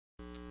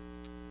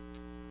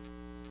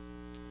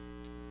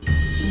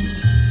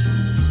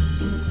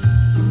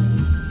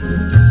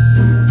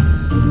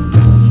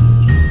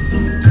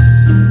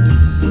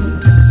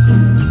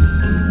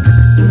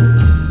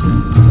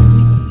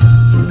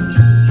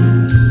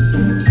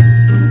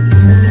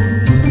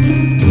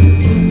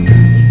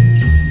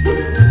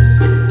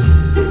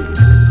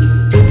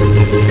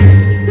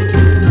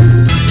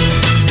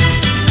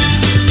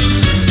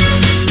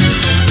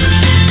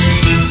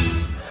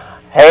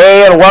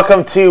And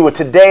welcome to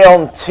Today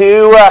on 2.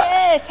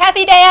 Yes,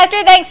 happy day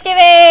after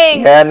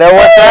Thanksgiving. Yeah, know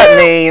what that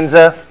means.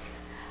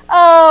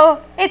 Oh,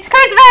 it's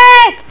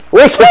Christmas.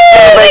 We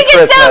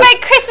can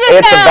celebrate Christmas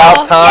It's now.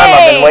 about time. Yay.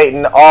 I've been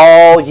waiting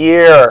all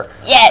year.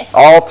 Yes.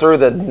 All through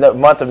the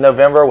month of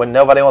November when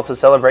nobody wants to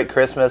celebrate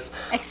Christmas.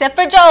 Except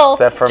for Joel.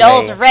 Except for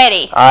Joel's me.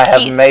 ready. I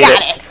have He's made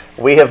got it.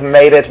 We have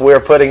made it.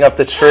 We're putting up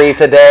the tree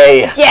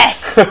today.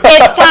 Yes,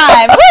 it's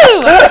time.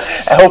 Woo!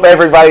 I hope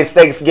everybody's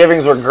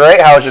Thanksgivings were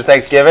great. How was your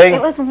Thanksgiving?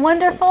 It was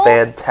wonderful.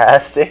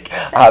 Fantastic.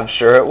 I'm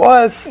sure it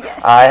was.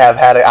 Yes. I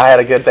had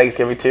a good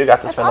Thanksgiving too.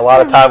 Got to spend a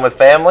lot of time with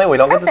family. We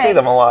don't get to see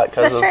them a lot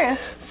because of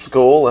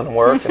school and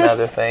work and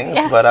other things.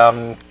 Yeah. But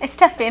it's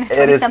tough being a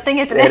 20-something,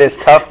 isn't it? It is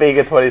tough being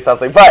a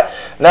 20-something. But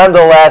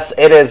nonetheless,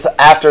 it is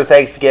after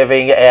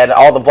Thanksgiving and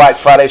all the Black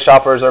Friday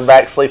shoppers are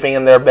back sleeping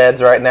in their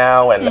beds right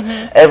now and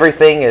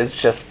everything is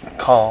just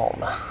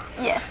calm.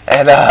 Yes.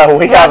 And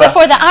we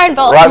before the Iron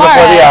Bowl tomorrow,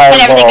 and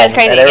everything goes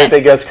crazy. And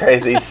everything goes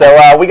crazy.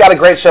 So we got a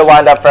great show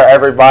lined up for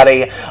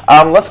everybody.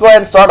 Let's go ahead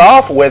and start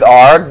off with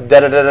our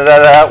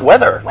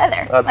weather.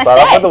 Let's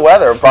start off with the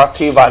weather. Brought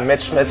to you by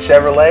Mitch Smith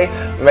Chevrolet.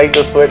 Make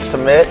the switch to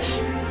Mitch.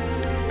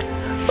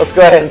 Let's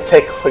go ahead and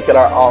take a look at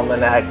our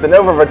almanac. The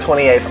November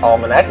 28th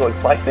almanac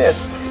looks like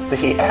this.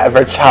 The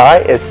average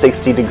high is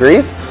 60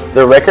 degrees.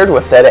 The record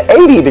was set at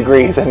 80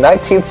 degrees in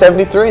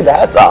 1973.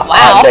 That's a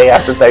hot day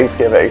after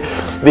Thanksgiving.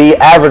 The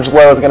average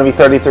low is going to be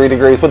 33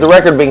 degrees, with the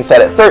record being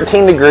set at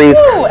 13 degrees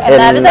in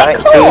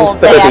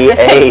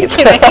 1938.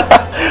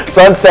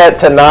 Sunset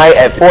tonight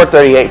at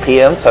 4:38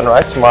 p.m.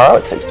 Sunrise tomorrow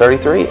at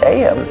 6:33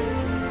 a.m.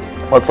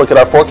 Let's look at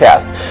our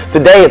forecast.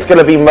 Today it's going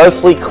to be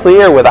mostly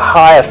clear with a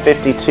high of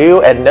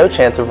 52 and no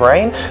chance of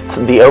rain.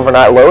 The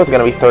overnight low is going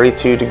to be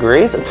 32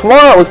 degrees. And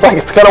tomorrow it looks like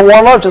it's going to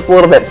warm up just a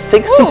little bit.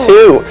 62.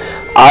 Ooh.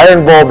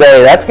 Iron Bowl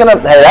day. That's a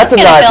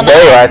nice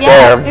day right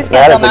there.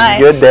 That is a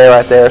good day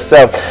right there.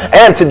 So,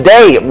 and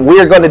today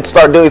we're going to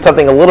start doing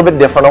something a little bit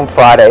different on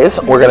Fridays.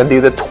 We're going to do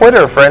the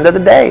Twitter friend of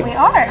the day. We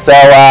are. So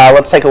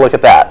let's take a look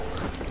at that.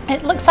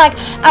 It looks like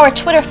our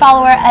Twitter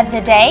follower of the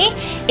day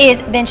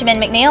is Benjamin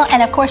McNeil,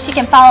 and of course you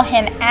can follow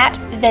him at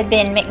the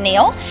Ben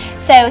McNeil.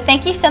 So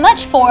thank you so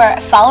much for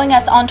following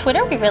us on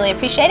Twitter. We really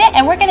appreciate it,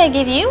 and we're going to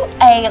give you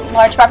a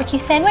large barbecue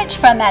sandwich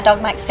from Mad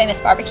Dog Mike's Famous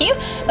Barbecue.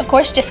 Of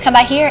course, just come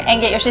by here and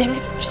get your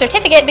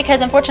certificate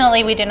because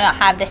unfortunately we do not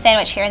have the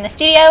sandwich here in the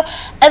studio.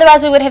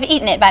 Otherwise we would have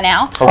eaten it by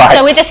now. Right.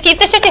 So we just keep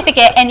the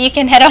certificate, and you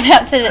can head on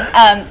up to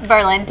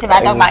Berlin to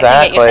Mad Dog Mike's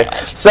and get your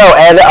sandwich. So,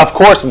 and of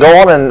course, go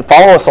on and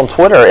follow us on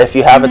Twitter if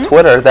you have a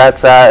Twitter.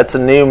 That's it's a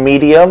new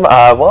medium.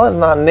 Well, it's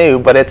not new,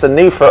 but it's a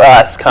new for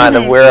us kind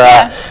of. We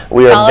are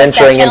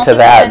venturing into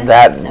that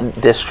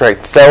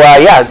district. So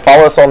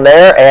follow us on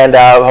there, and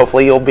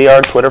hopefully you'll be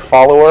our Twitter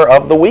follower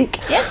of the week.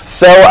 Yes.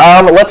 So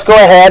let's go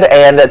ahead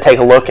and take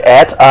a look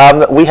at.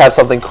 We have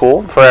something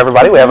cool for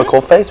everybody. We have a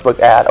cool Facebook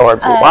ad or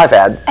live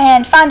ad.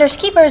 And Finders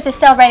Keepers is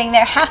celebrating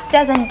their half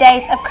dozen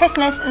days of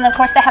Christmas, and of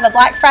course they have a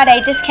Black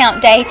Friday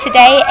discount day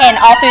today and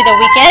all through the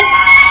weekend.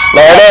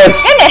 There it is.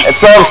 Goodness.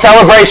 It's a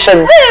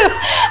celebration. Woo!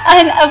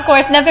 And of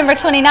course, November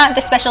 29th,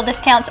 the special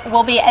discounts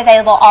will be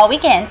available all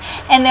weekend.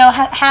 And they'll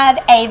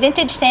have a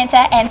vintage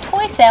Santa and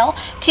toy sale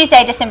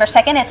Tuesday, December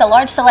 2nd. It's a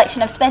large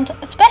selection of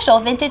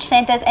special vintage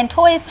Santas and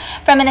toys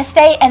from an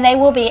estate, and they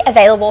will be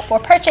available for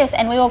purchase.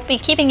 And we will be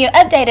keeping you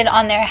updated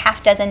on their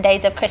half dozen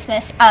days of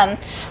Christmas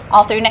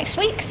all through next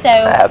week. So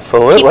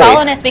absolutely, keep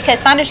following us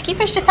because Finders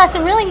Keepers just has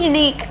some really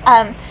unique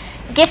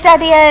gift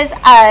ideas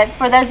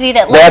for those of you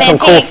that love antiques. They have some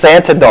cool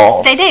Santa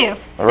dolls. They do.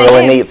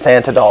 Really neat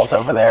Santa dolls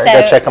over there.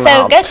 Go check them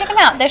out. So go check them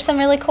out. There's some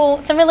really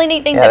cool, some really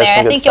neat things in there.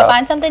 I think you'll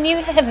find something you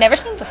have never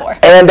seen before.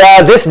 And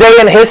this day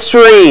in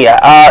history,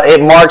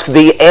 it marks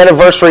the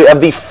anniversary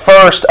of the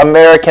first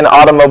American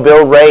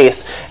automobile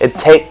race.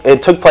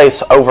 It took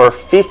place over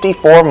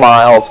 54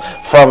 miles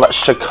from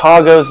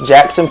Chicago's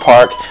Jackson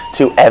Park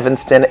to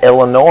Evanston,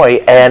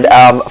 Illinois. And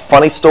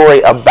funny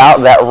story about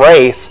that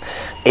race.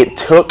 It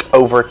took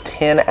over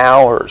 10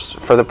 hours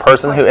for the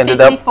person who ended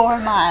up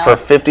for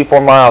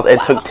 54 miles.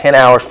 It took 10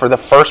 hours for the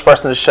first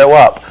person to show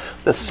up.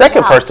 The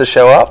second person to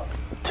show up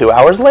 2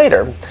 hours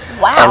later.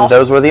 Wow. And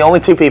those were the only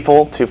two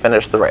people to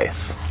finish the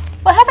race.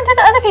 What happened to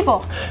the other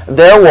people?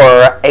 There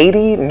were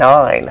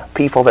 89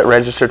 people that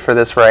registered for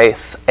this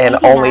race, and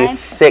only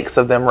 6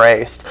 of them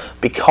raced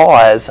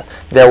because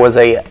there was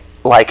a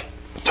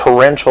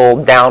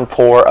torrential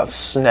downpour of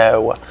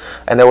snow,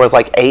 and there was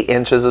like 8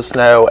 inches of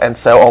snow, and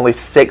so only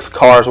 6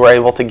 cars were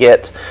able to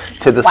get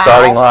to the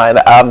starting line.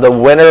 The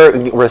winner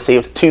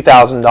received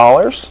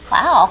 $2,000.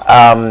 Wow.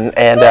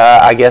 And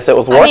I guess it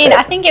was worth it.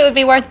 I think it would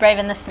be worth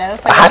braving the snow.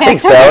 For I think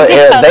so.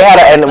 They had,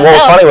 and what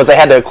was funny was they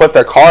had to equip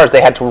their cars.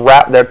 They had to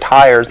wrap their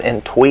tires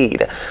in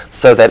tweed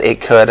so that it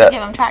could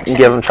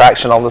give them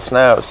traction on the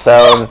snow.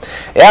 So,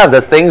 yeah,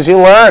 the things you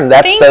learn.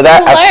 Of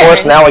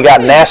course, now we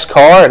got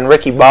NASCAR and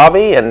Ricky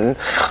Bobby and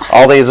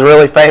all these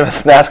really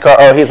famous NASCAR.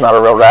 Oh, he's not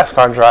a real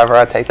NASCAR driver.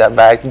 I take that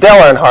back.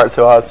 Dale Earnhardt's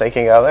who I was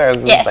thinking of. They're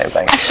the same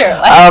thing. I'm sure it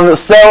was.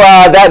 So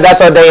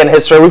that's our day in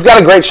history. We've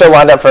got a great show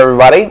lined up for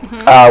everybody.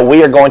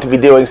 We are going to be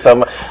doing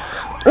some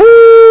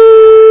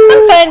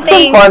fun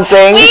things. We are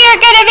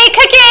going to be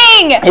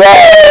cooking.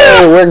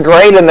 Yay! We're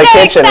great in the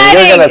kitchen, and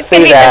you're going to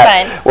see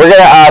that. We're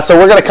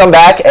going to come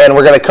back and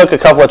we're going to cook a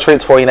couple of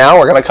treats for you now.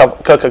 We're going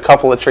to cook a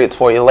couple of treats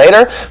for you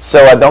later.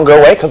 So don't go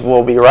away because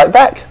we'll be right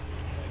back.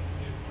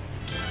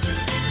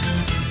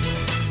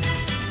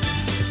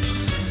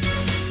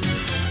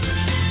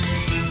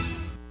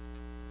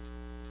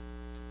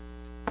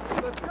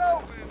 Let's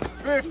go.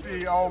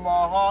 50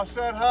 Omaha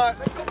said hi.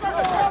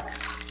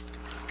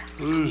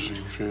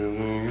 Losing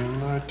feeling in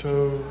my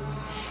toes.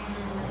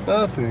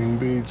 Nothing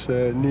beats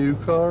that new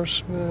car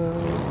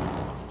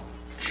smell.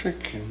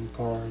 Chicken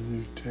parm,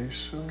 you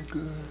taste so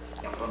good.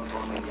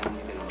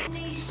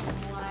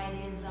 Nationwide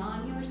is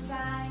on your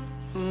side.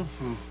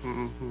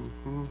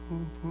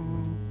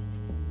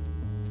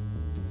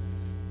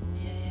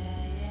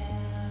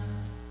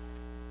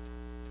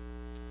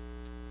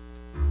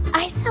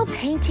 I sell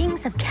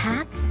paintings of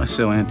cats. I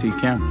sell antique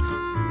cameras.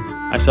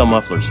 I sell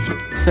mufflers.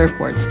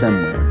 Surfboard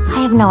stemware.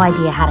 I have no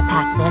idea how to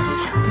pack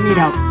this. I need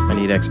help. I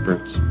need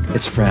experts.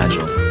 It's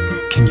fragile.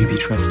 Can you be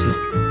trusted?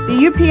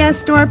 The UPS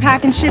Store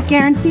Pack and Ship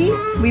Guarantee.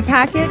 We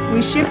pack it,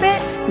 we ship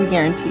it, we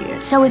guarantee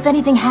it. So if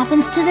anything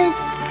happens to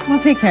this, we'll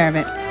take care of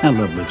it. I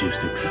love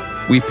logistics.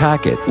 We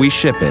pack it, we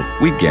ship it,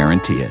 we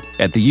guarantee it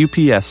at the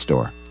UPS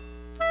Store.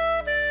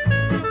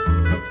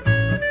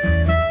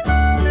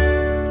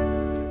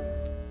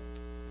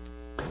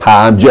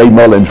 Hi, I'm Jay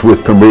Mullins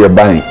with Premier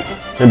Bank.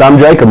 And I'm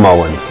Jacob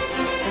Mullins.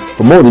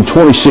 For more than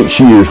 26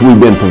 years, we've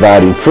been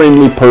providing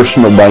friendly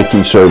personal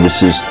banking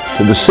services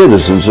to the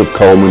citizens of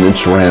Coleman and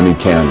surrounding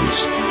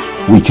counties.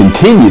 We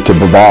continue to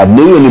provide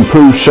new and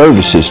improved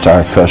services to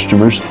our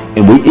customers,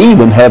 and we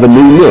even have a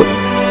new look.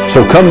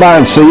 So come by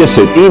and see us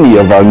at any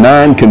of our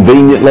 9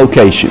 convenient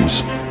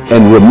locations.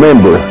 And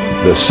remember,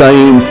 the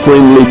same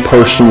friendly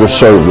personal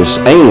service,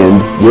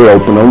 and we're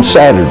open on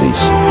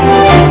Saturdays.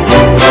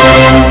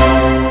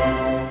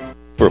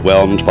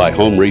 Overwhelmed by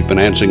home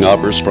refinancing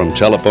offers from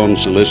telephone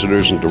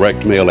solicitors and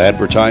direct mail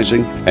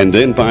advertising, and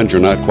then find you're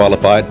not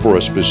qualified for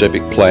a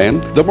specific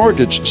plan? The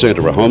Mortgage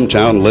Center, a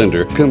hometown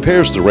lender,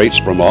 compares the rates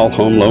from all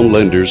home loan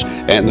lenders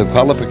and the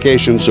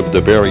qualifications of the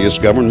various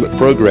government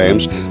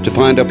programs to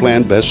find a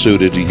plan best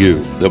suited to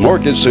you. The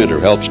Mortgage Center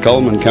helps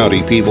Coleman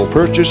County people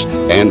purchase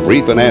and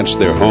refinance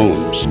their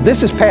homes.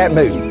 This is Pat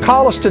Newton.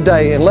 Call us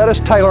today and let us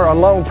tailor a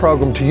loan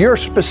program to your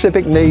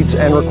specific needs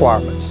and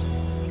requirements.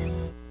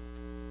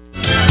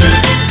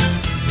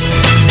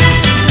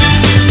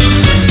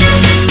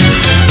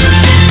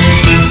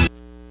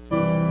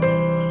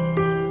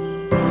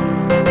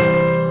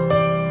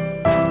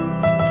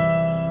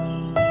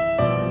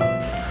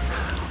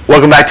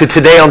 Welcome back to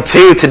Today on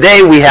 2.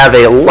 Today we have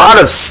a lot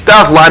of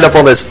stuff lined up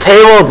on this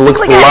table. It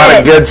looks a lot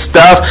of good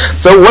stuff.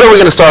 So what are we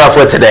going to start off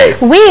with today?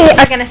 We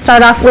are going to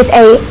start off with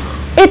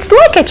it's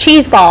like a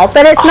cheese ball,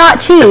 but it's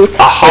not cheese. It's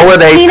a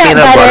holiday peanut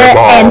butter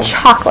ball. And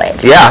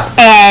chocolate. Yeah.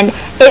 And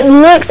it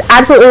looks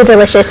absolutely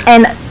delicious.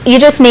 And you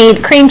just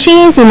need cream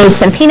cheese, you need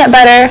some peanut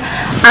butter.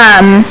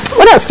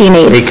 What else do you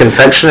need? You need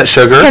confectionate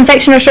sugar. And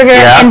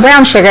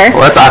brown sugar.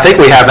 Well, I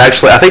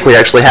think we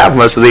actually have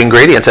most of the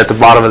ingredients at the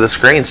bottom of the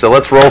screen. So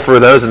let's roll through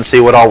those and see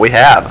what all we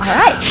have. All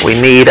right. We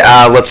need.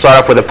 Let's start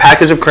off with a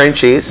package of cream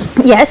cheese.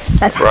 Yes,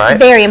 that's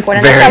very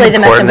important. That's probably the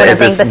most important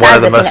thing besides one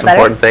of the the most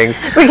important things.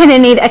 We're going to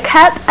need a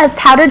cup of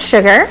powdered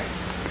sugar.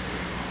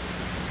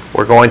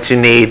 We're going to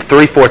need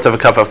 3/4 of a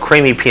cup of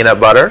creamy peanut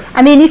butter.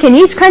 I mean, you can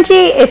use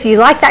crunchy if you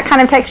like that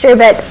kind of texture,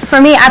 but for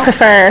me, I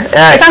prefer,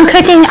 if I'm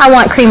cooking, I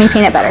want creamy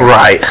peanut butter.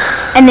 Right.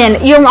 And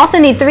then you'll also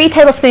need 3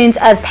 tablespoons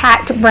of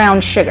packed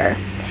brown sugar.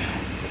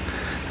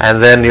 And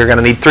then you're going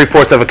to need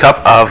 3/4 of a cup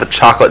of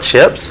chocolate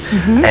chips.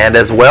 Mm-hmm. And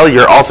as well,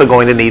 you're also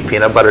going to need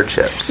peanut butter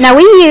chips. Now,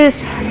 we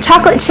used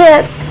chocolate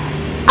chips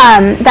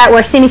that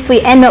were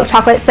semi-sweet and milk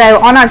chocolate. So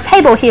on our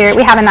table here,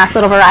 we have a nice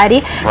little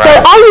variety. Right.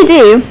 So all you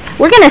do,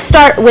 we're going to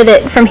start with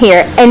it from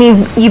here, and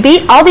you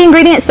beat all the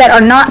ingredients that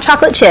are not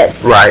chocolate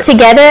chips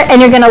together,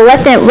 and you're going to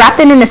wrap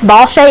them in this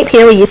ball shape.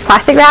 Here we use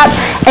plastic wrap,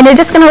 and you're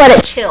just going to let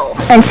it chill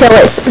until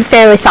it's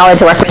fairly solid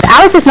to work with.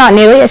 Ours is not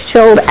nearly as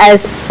chilled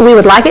as we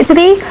would like it to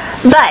be,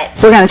 but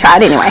we're going to try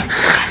it anyway.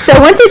 So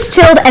once it's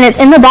chilled and it's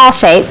in the ball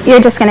shape,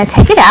 you're just going to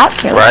take it out.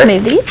 Here, let's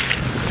move these.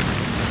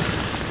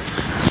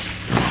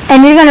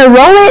 And you're going to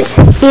roll it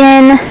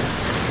in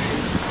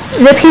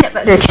the peanut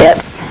butter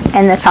chips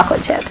and the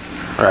chocolate chips.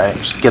 Right.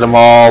 Just get them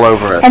all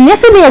over it. And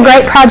this would be a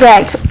great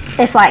project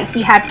if like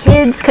you have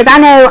kids, because I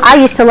know I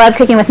used to love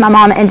cooking with my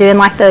mom and doing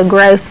like the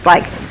gross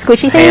like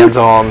squishy things.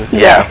 Hands-on.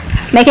 Yes.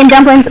 Making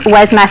dumplings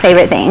was my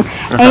favorite thing.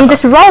 And you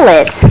just roll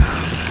it.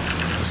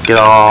 Just get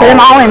all. Put them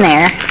all in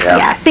there.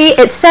 Yeah. See,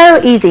 it's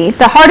so easy.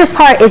 The hardest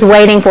part is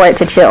waiting for it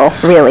to chill,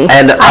 really.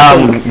 And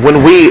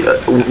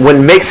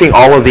when mixing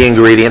all of the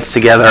ingredients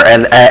together,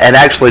 and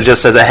actually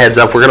just as a heads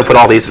up, we're going to put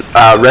all these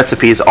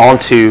recipes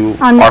onto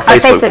our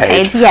Facebook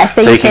page. Yes,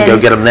 so you can go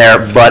get them there.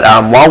 But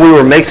while we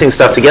were mixing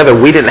stuff together,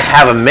 we didn't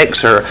have a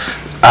mixer.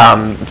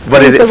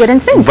 But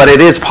it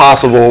is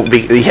possible,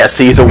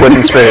 to use a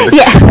wooden spoon,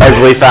 as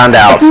we found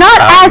out. It's not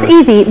as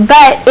easy,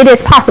 but it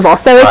is possible.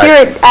 So if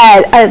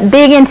you're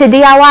big into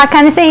DIY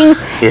kind of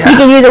things, you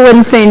can use a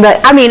wooden spoon.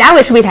 But I mean, I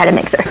wish we'd had a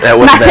mixer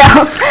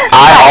myself.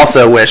 I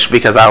also wish,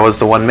 because I was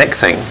the one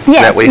mixing,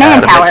 that we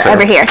had a mixer.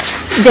 Over here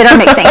did our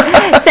mixing.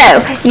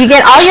 So you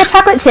get all your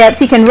chocolate chips.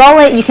 You can roll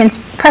it. You can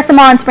press them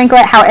on, sprinkle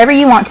it however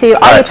you want to.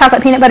 All your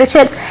chocolate peanut butter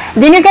chips.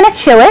 Then you're going to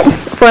chill it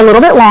for a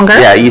little bit longer.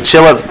 Yeah, you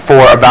chill it for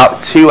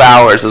about 2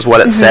 hours is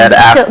what it said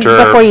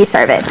after. Before you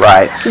serve it.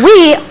 Right.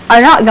 We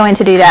are not going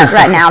to do that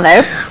right now,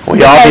 though.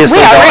 We obviously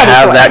don't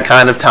have that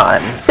kind of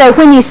time. So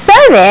when you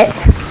serve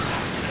it,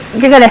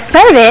 you're going to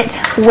serve it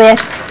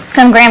with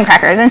some graham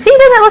crackers. And see,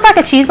 does it look like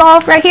a cheese ball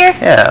right here?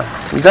 Yeah,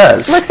 it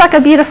does. Looks like a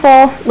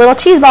beautiful little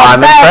cheese ball. I'm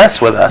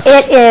impressed with us.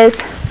 It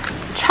is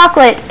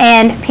chocolate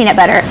and peanut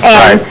butter.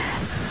 And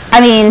I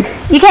mean,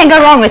 you can't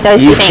go wrong with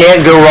those two things. You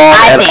can't go wrong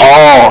at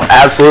all.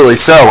 Absolutely.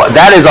 So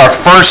that is our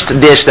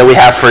first dish that we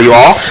have for you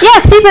all. Yeah,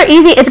 super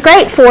easy. It's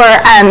great for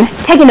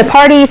taking to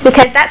parties,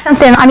 because that's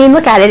something, I mean,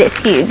 look at it.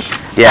 It's huge.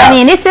 Yeah. I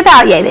mean, it's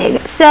about yay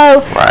big. So.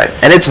 Right.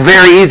 And it's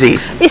very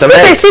easy. It's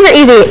super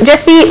easy.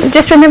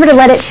 Just remember to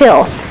let it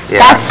chill.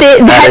 Yeah. That's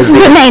the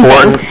main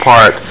important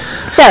part.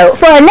 So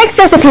for our next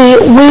recipe,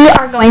 we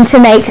are going to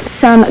make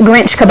some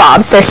Grinch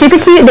Kabobs. They're super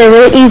cute, they're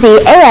really easy,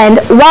 and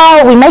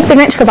while we make the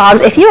Grinch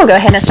Kabobs, if you will go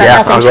ahead and start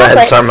melting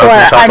chocolate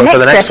for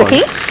the next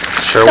recipe.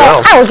 Sure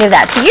will. I will give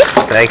that to you.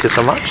 Thank you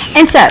so much.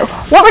 And so,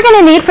 what we're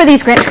going to need for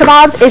these Grinch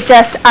Kabobs is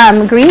just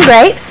green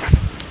grapes,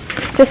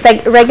 just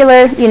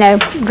regular,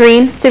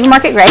 green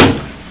supermarket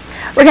grapes.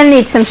 We're going to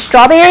need some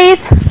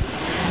strawberries,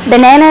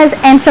 bananas,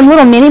 and some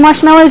little mini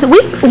marshmallows.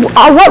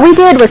 What we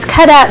did was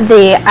cut out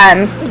the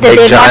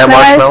big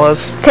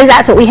marshmallows, because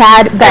that's what we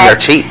had. But and they're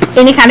cheap.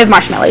 Any kind of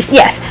marshmallows,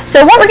 yes.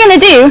 So what we're going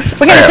to do,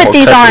 we're going to put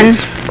these on.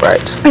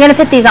 Right. We're going to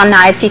put these on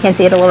knives so you can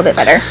see it a little bit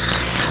better.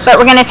 But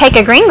we're going to take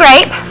a green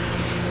grape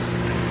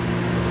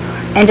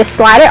and just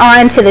slide it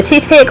on to the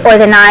toothpick or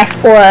the knife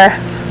or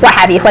what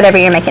have you, whatever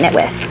you're making it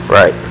with.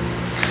 Right.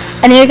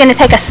 And then you're going to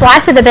take a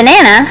slice of the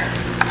banana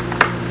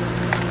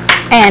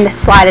and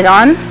slide it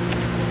on.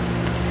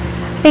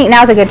 I think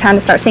now's a good time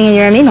to start singing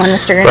your mean one,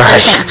 Mr. Grinch.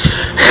 Right.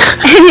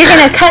 And you're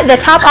going to cut the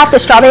top off the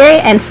strawberry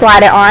and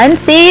slide it on.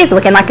 See, it's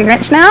looking like a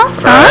Grinch now.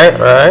 Right.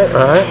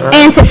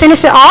 And to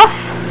finish it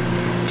off,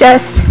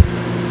 just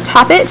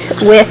top it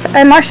with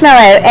a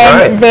marshmallow.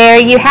 And there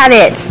you have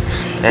it.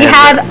 You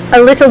have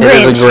a little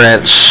Grinch. It is a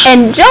Grinch.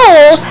 And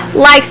Joel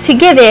likes to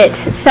give it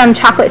some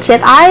chocolate chip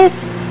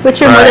eyes,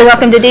 which you're more than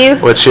welcome to do.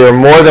 Which you're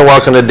more than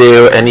welcome to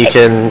do, and you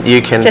can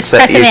just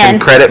press him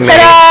in. Credit me.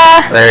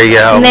 Ta-da! There you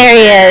go. And there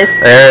he is.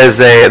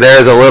 There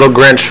is a little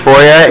Grinch for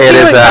you. It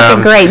is like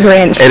a great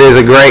Grinch. It is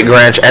a great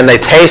Grinch, and they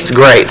taste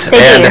great.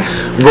 They do.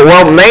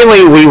 But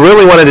mainly we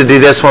really wanted to do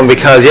this one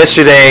because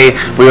yesterday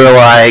we were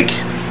like,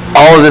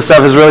 all of this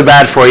stuff is really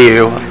bad for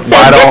you. So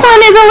this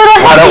one is a little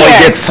healthier. Why don't we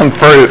get some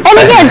fruit? And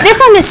again, this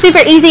one is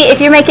super easy if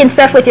you're making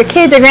stuff with your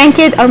kids or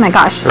grandkids. Oh my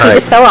gosh, he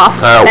just fell off.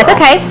 Oh, that's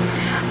okay.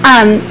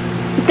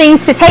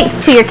 Things to take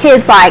to your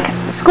kids, like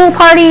school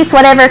parties,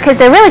 whatever, because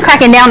they're really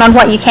cracking down on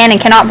what you can and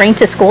cannot bring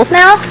to schools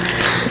now.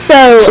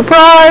 So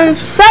surprise.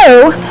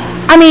 So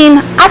I mean,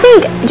 I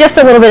think just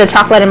a little bit of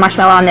chocolate and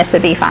marshmallow on this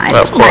would be fine.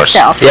 Of course.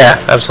 Myself. Yeah,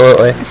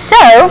 absolutely.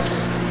 So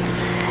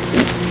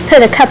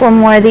put a couple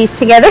more of these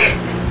together.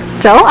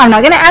 Joel, I'm not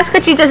going to ask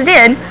what you just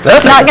did.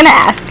 Nothing. Not going to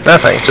ask.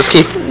 Nothing. Just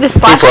keep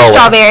slash rolling.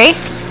 Strawberry.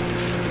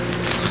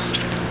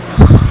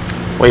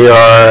 We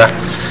are.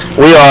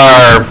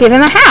 Give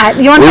him a hat.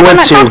 You want to talk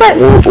about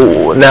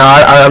chocolate? Now,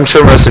 I'm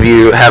sure most of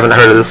you haven't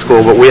heard of this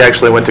school, but we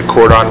actually went to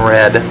Cordon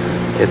Red.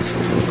 It's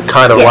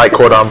kind of like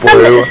Cordon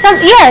Bleu.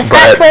 Yes,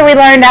 that's where we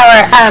learned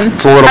our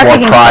it's a little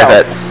more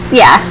private. Skills.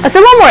 Yeah, it's a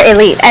little more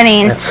elite. I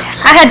mean,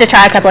 I had to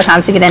try a couple of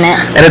times to get in it.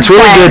 And it's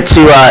really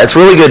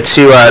good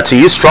to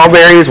use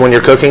strawberries when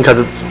you're cooking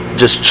because it's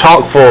just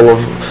chock full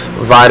of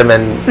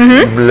vitamin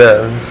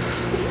bleu.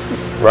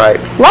 Right.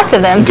 Lots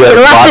of them. Good.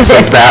 Lots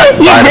of that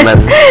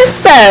vitamin.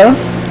 So,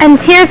 and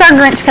here's our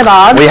Grinch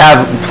Kabobs. We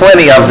have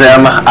plenty of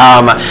them.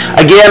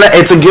 Again,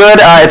 it's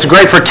it's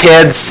great for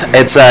kids.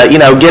 It's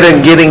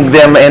getting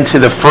them into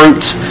the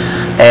fruit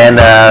and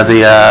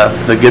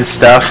the good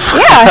stuff.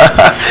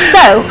 Yeah.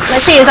 So let's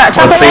see, is our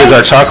chocolate Let's see, is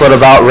our chocolate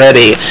about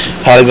ready?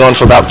 Had it going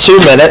for about 2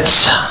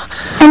 minutes.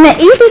 And the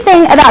easy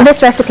thing about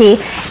this recipe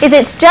is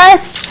it's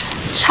just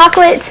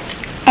chocolate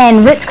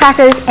and Ritz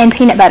crackers and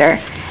peanut butter.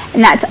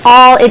 And that's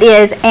all it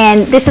is.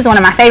 And this is one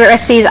of my favorite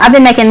recipes. I've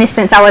been making this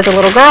since I was a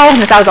little girl,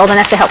 since I was old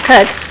enough to help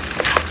cook.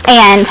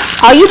 And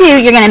all you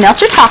do, you're going to melt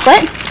your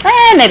chocolate,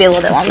 maybe a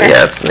little bit longer.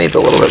 Yeah, it needs a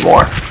little bit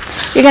more.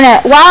 You're going to,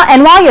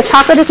 while your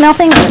chocolate is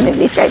melting, I'm going to move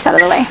these grapes out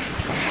of the way.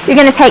 You're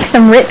going to take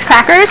some Ritz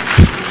crackers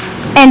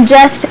and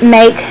just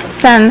make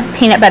some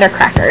peanut butter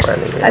crackers.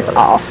 That's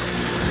all.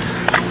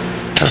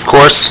 Of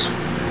course,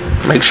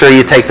 make sure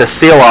you take the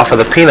seal off of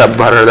the peanut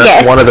butter.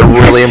 That's one of the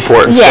really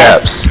important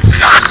steps.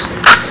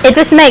 It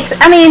just makes,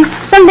 I mean,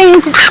 some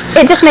things,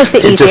 it just makes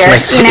it easier. It just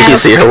makes it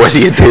easier when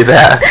you do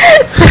that.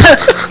 So,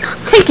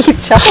 thank you,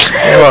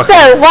 Joel.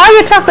 So, while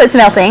your chocolate's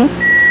melting,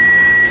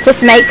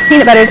 just make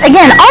peanut butters.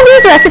 Again, all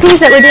these recipes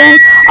that we're doing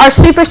are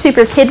super,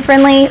 super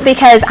kid-friendly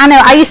because I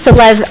know I used to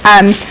love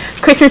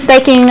Christmas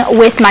baking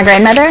with my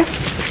grandmother,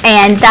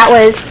 and that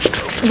was,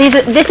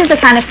 this is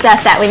the kind of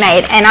stuff that we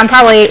made, and I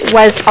probably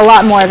was a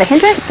lot more of a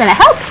hindrance than a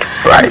help.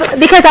 Right.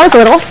 Because I was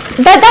little,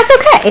 but that's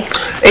okay.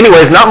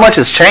 Anyways, not much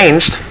has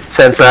changed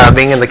since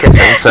being in the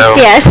kitchen, so.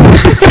 Yes,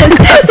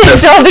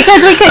 since Joel,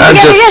 because we couldn't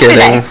together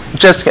yesterday.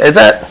 Just kidding. Is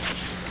that,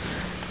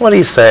 what do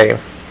you say?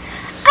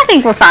 I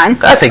think we're fine.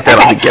 I think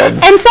that'll be good.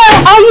 And so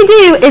all you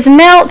do is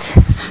melt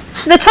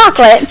the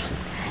chocolate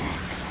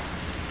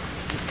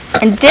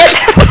and dip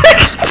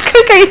the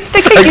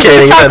cookies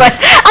in chocolate.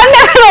 I'm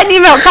never letting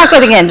you melt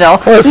chocolate again, Joel.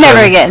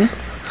 Never again.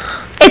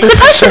 It's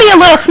supposed to be a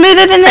little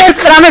smoother than this,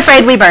 but I'm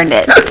afraid we burned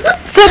it.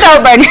 So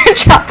don't burn your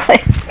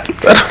chocolate.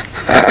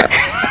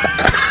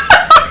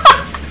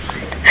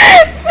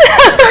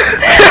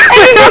 And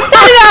you just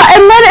set it out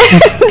and let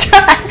it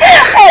dry.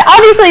 And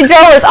obviously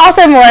Joel is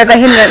also more of a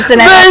hindrance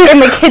than I am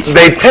in the kitchen.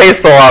 They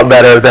taste a lot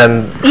better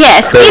than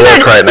yes, they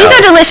look right now. These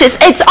are delicious.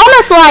 It's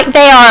almost like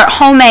they are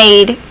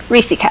homemade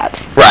Reese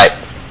cups. Right.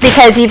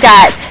 Because you've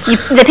got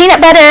the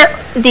peanut butter,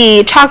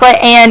 the chocolate,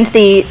 and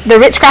the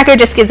Ritz cracker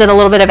just gives it a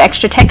little bit of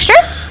extra texture.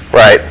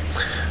 Right.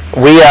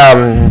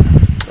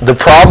 The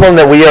problem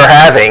that we are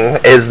having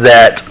is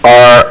that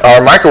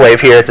our microwave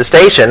here at the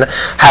station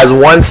has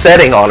one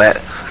setting on it,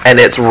 and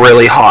it's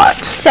really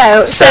hot.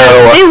 So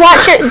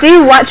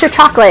do watch your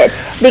chocolate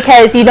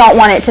because you don't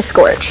want it to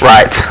scorch.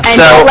 Right. And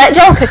don't let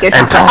Joel cook your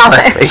chocolate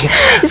also.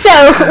 So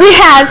we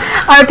have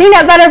our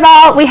peanut butter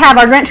ball, we have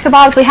our Grinch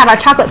Kabobs, we have our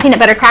chocolate peanut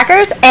butter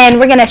crackers, and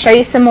we're going to show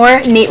you some more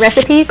neat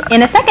recipes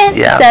in a second.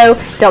 Yeah. So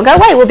don't go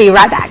away. We'll be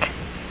right back.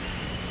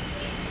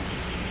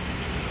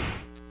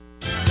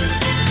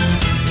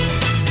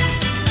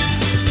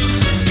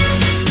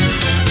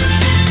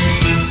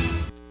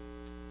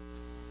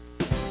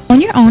 Own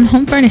Your Own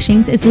Home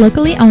Furnishings is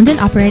locally owned and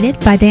operated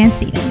by Dan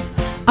Stevens,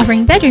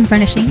 offering bedroom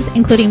furnishings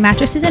including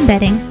mattresses and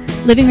bedding,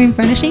 living room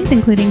furnishings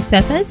including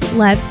sofas,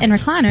 loves, and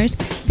recliners,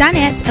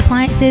 dinettes,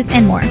 appliances,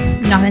 and more.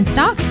 Not in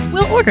stock?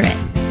 We'll order it.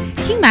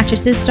 King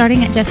mattresses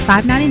starting at just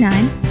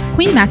 $5.99,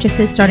 queen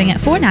mattresses starting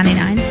at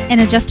 $4.99, and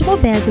adjustable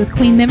beds with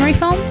queen memory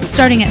foam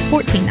starting at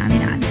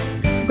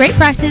 $14.99. Great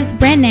prices,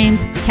 brand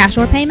names, cash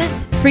or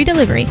payments, free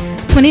delivery,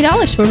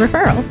 $20 for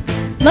referrals.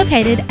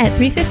 Located at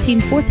 315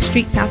 4th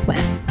Street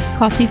Southwest.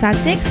 Call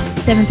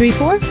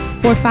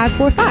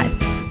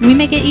 256-734-4545. We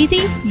make it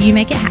easy, you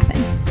make it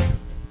happen.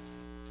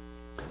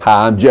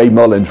 Hi, I'm Jay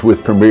Mullins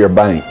with Premier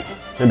Bank.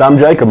 And I'm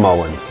Jacob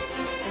Mullins.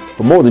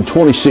 For more than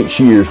 26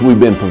 years, we've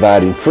been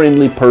providing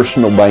friendly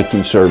personal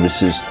banking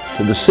services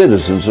to the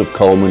citizens of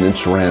Coleman and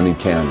surrounding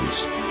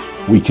counties.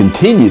 We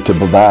continue to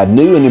provide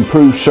new and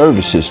improved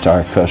services to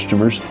our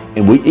customers,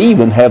 and we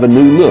even have a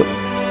new look.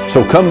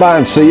 So come by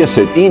and see us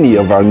at any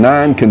of our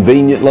 9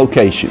 convenient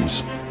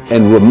locations.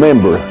 And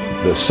remember,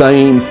 the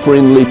same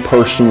friendly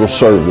personal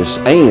service,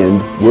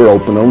 and we're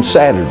open on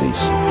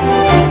Saturdays.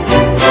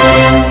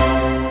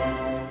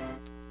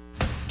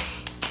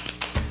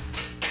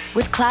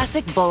 With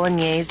classic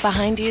bolognese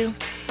behind you,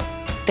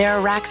 there are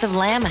racks of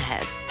lamb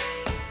ahead.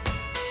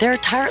 There are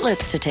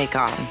tartlets to take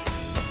on,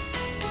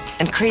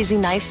 and crazy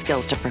knife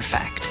skills to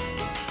perfect.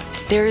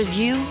 There is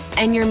you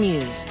and your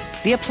muse,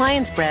 the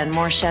appliance brand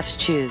more chefs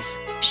choose.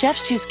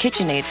 Chefs choose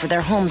KitchenAid for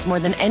their homes more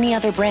than any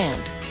other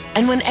brand.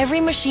 And when every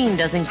machine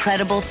does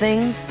incredible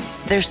things,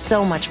 there's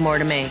so much more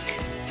to make.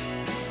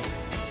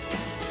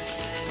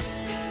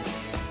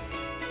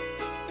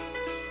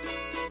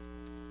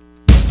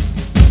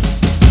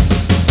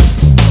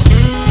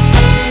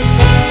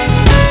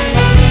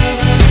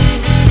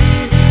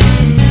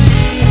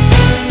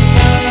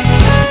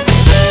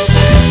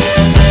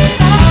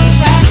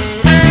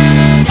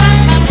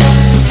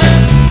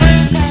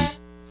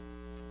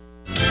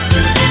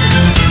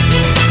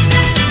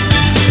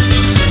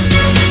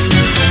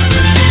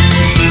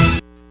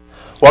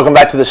 Welcome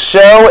back to the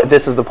show.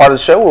 This is the part of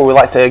the show where we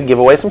like to give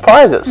away some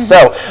prizes.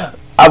 So,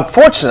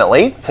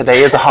 unfortunately,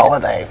 today is a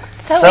holiday,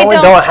 so we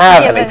don't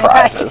have any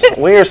prizes.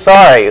 We're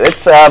sorry.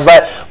 It's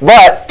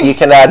but you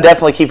can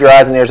definitely keep your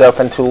eyes and ears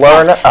open to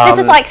learn. This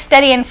is like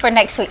studying for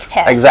next week's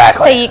test.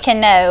 Exactly. So you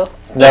can know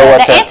the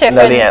answer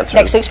for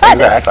next week's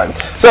prizes. Exactly.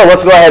 So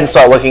let's go ahead and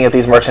start looking at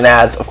these merchant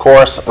ads, of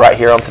course, right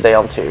here on Today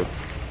on 2.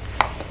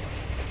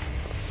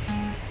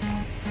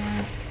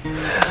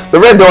 The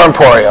Red Door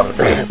Emporium.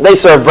 They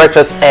serve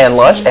breakfast and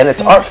lunch, and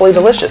it's artfully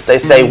delicious. They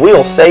say,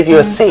 we'll save you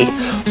a seat.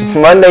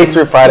 Monday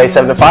through Friday,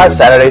 7 to 5,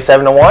 Saturday,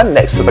 7 to 1,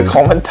 next to the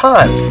Coleman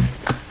Times.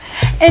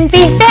 And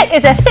Be Fit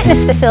is a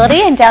fitness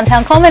facility in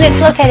downtown Coleman.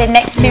 It's located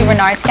next to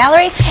Renard's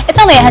Gallery.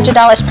 It's only $100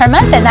 per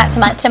month, and that's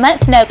month to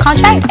month, no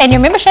contract, and your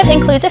membership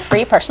includes a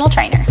free personal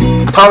trainer.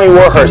 Tommy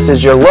Warhurst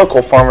is your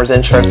local farmer's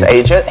insurance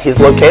agent. He's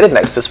located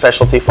next to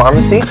Specialty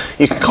Pharmacy.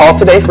 You can call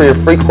today for your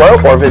free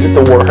quote or visit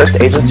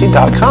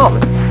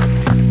thewarhurstagency.com.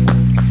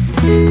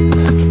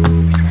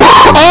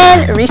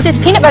 And Reese's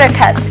Peanut Butter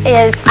Cups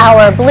is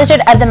our blizzard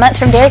of the month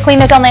from Dairy Queen.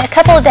 There's only a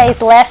couple of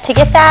days left to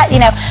get that. You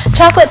know,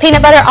 chocolate,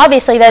 peanut butter,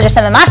 obviously those are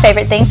some of my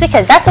favorite things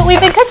because that's what we've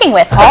been cooking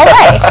with all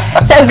day.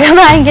 So go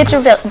by and get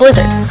your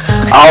blizzard.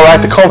 All right,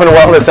 the Coleman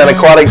Wellness and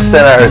Aquatic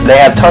Center, they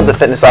have tons of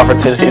fitness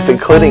opportunities,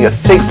 including a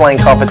 6-lane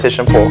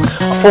competition pool,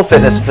 a full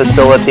fitness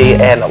facility,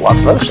 and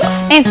lots of other stuff.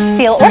 And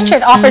Steel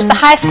Orchard offers the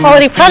highest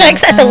quality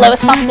products at the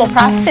lowest possible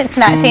price since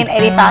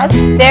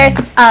 1985. Their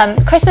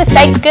Christmas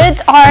baked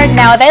goods are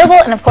now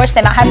available, and of course,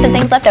 they might have some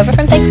things left over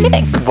from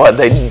Thanksgiving. But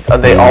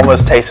they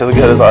almost taste as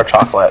good as our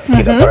chocolate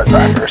peanut butter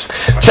crackers.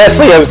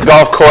 Chesley Oaks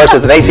Golf Course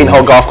is an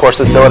 18-hole golf course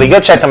facility. Go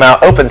check them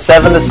out. Open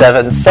 7 to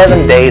 7,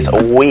 7 days a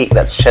week.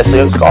 That's Chesley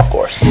Oaks Golf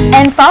Course.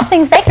 And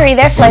Frosting's Bakery,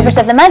 their flavors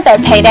of the month are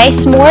Payday,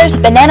 S'mores,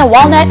 Banana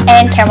Walnut,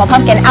 and Caramel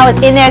Pumpkin. I was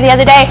in there the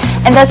other day,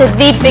 and those are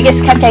the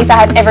biggest cupcakes I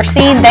have ever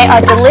seen. They are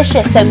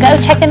delicious, so go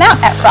check them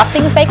out at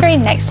Frosting's Bakery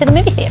next to the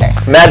movie theater.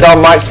 Mad Dog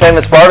Mike's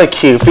Famous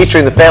Barbecue,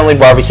 featuring the family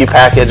barbecue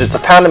package. It's a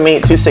pound of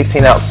meat, 2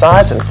 16-ounce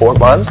sides, and 4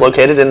 buns,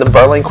 located in the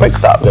Berlin Quick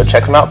Stop. Go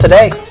check them out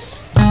today.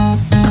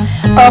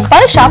 Earl's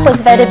Body Shop was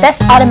voted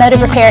best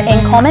automotive repair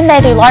in Coleman. They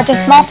do large and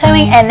small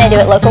towing, and they do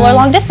it local or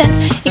long distance.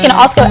 You can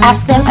also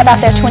ask them about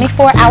their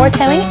 24-hour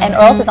towing, and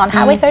Earl's is on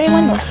Highway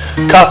 31 North.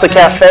 Casa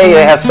Cafe,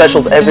 they have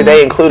specials every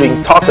day,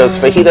 including tacos,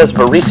 fajitas,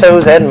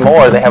 burritos, and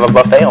more. They have a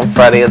buffet on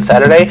Friday and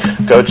Saturday.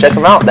 Go check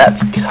them out.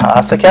 That's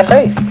Casa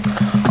Cafe.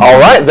 All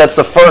right, that's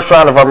the first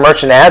round of our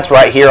merchant ads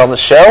right here on the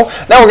show.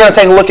 Now we're going to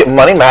take a look at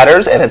Money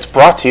Matters, and it's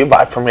brought to you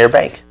by Premier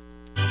Bank.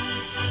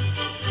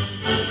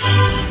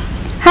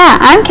 Hi,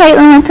 I'm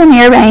Caitlin with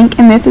Premier Bank,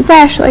 and this is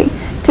Ashley.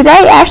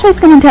 Today, Ashley's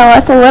going to tell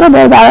us a little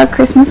bit about our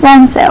Christmas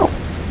loan sale.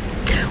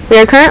 We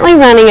are currently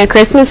running a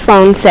Christmas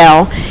loan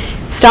sale.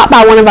 Stop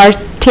by one of our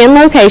 10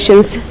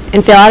 locations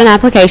and fill out an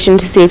application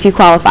to see if you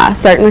qualify.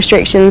 Certain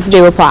restrictions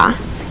do apply.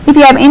 If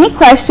you have any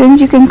questions,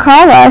 you can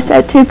call us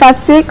at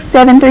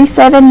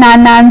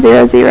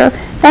 256-737-9900.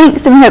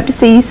 Thanks, and we hope to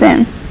see you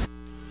soon.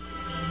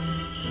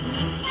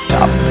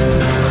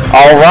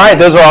 All right,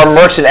 those are our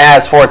merchant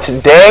ads for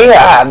today.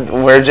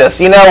 We're just,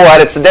 you know what,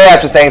 it's the day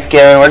after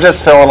Thanksgiving. We're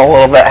just feeling a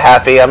little bit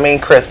happy. I mean,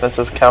 Christmas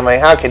is coming.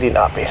 How could you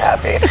not be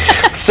happy?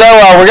 So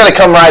we're going to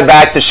come right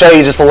back to show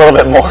you just a little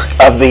bit more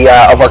of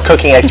our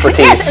cooking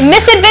expertise. Yes,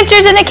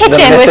 Misadventures in the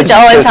Kitchen with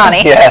Joel and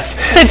Tahauny. Yes.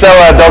 So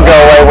don't go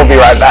away. We'll be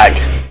right back.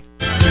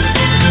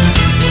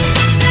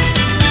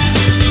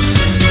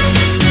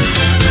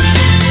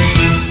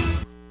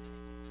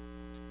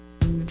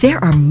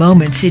 There are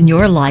moments in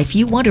your life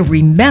you want to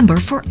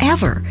remember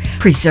forever.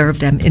 Preserve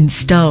them in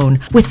stone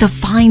with the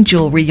fine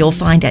jewelry you'll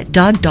find at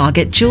Doug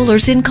Doggett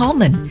Jewelers in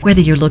Coleman.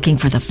 Whether you're looking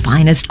for the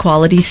finest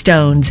quality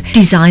stones,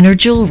 designer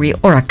jewelry,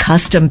 or a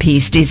custom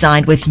piece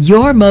designed with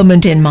your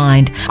moment in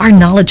mind, our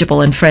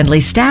knowledgeable and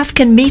friendly staff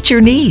can meet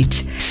your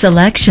needs.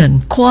 Selection,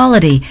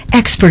 quality,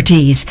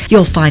 expertise.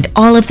 You'll find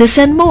all of this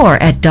and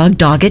more at Doug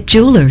Doggett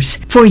Jewelers.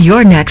 For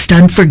your next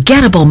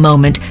unforgettable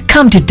moment,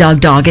 come to Doug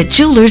Doggett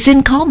Jewelers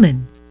in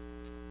Coleman.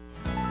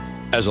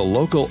 As a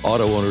local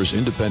auto owners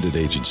independent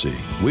agency,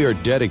 we are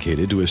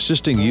dedicated to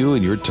assisting you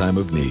in your time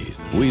of need.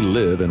 We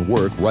live and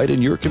work right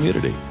in your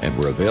community, and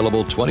we're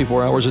available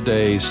 24 hours a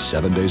day,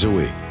 7 days a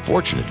week.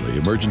 Fortunately,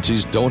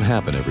 emergencies don't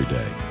happen every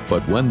day,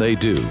 but when they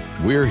do,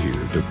 we're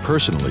here to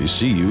personally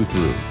see you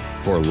through.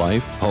 For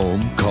life,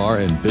 home, car,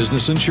 and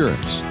business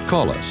insurance,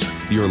 call us,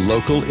 your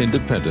local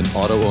independent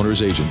auto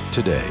owners agent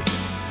today.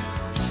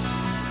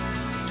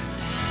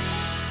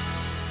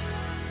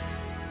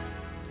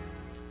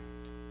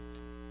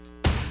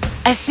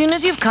 As soon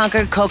as you've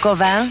conquered coq au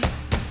vin,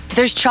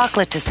 there's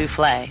chocolate to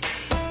souffle.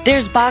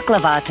 There's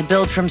baklava to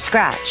build from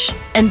scratch,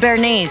 and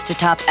béarnaise to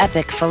top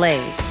epic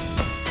fillets.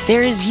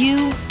 There is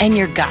you and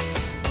your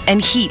guts, and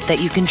heat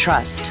that you can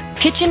trust.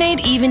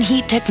 KitchenAid Even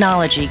Heat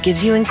technology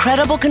gives you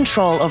incredible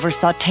control over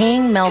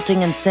sautéing,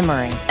 melting, and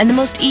simmering, and the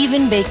most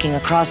even baking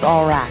across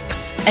all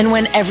racks. And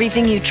when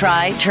everything you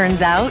try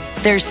turns out,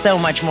 there's so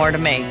much more to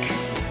make.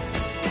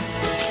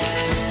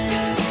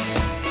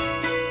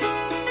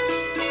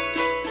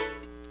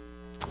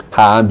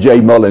 Hi, I'm Jay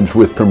Mullins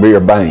with Premier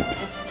Bank.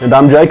 And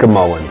I'm Jacob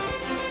Mullins.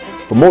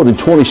 For more than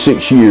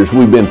 26 years,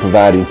 we've been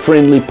providing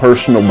friendly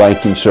personal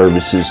banking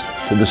services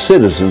to the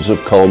citizens of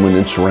Coleman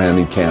and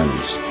surrounding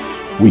counties.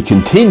 We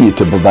continue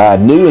to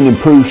provide new and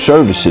improved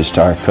services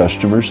to our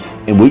customers,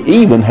 and we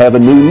even have a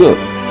new look.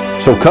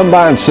 So come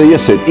by and see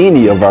us at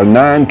any of our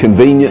 9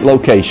 convenient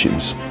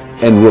locations.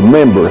 And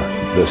remember,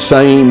 the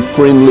same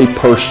friendly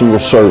personal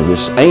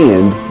service,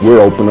 and we're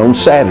open on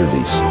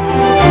Saturdays.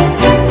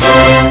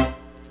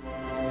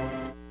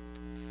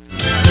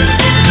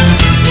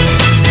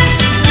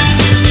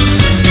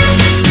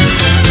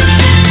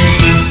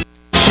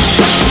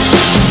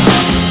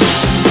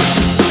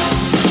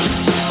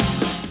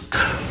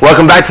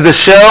 Welcome back to the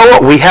show.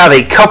 We have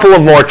a couple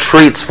of more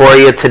treats for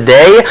you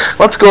today.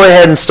 Let's go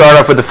ahead and start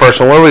off with the first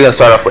one. What are we going to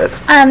start off with?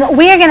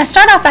 We are going to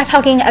start off by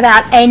talking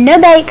about a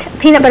no-bake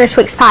peanut butter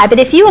Twix pie. But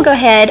if you will go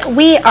ahead,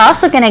 we are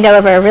also going to go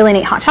over a really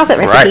neat hot chocolate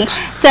recipe. Right.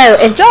 So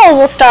if Joel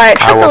will start,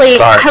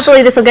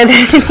 hopefully this will go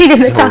better than he did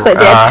the chocolate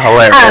did.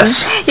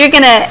 Hilarious. You're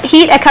going to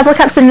heat a couple of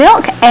cups of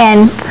milk,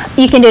 and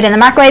you can do it in the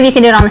microwave, you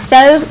can do it on the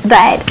stove,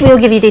 but we'll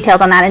give you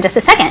details on that in just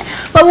a second.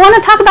 What we want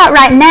to talk about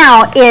right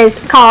now is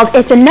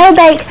it's a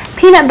no-bake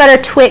peanut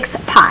butter Twix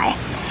pie.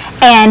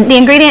 And the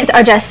ingredients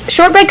are just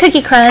shortbread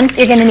cookie crumbs.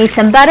 You're going to need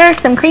some butter,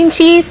 some cream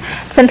cheese,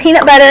 some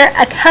peanut butter,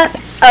 a cup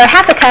or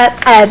half a cup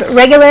of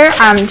regular,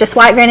 just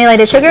white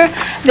granulated sugar,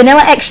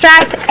 vanilla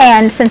extract,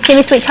 and some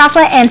semi-sweet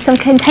chocolate, and some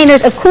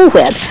containers of Cool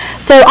Whip.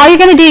 So all you're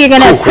going to do, you're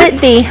going to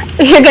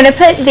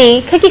put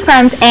the cookie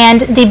crumbs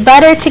and the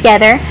butter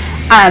together.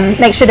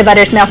 Make sure the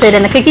butter is melted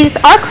and the cookies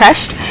are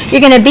crushed.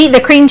 You're going to beat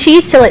the cream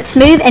cheese till it's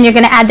smooth, and you're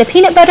going to add the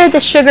peanut butter, the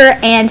sugar,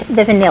 and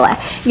the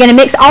vanilla. You're going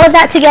to mix all of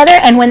that together,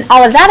 and when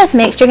all of that is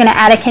mixed, you're going to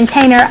add a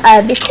container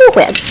of the Cool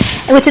Whip,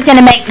 which is going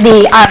to make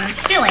the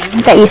filling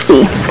that you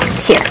see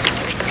here.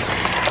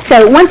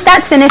 So once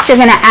that's finished, you're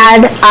going to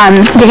add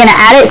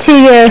it to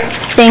your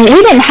thing. We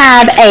didn't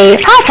have a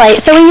pie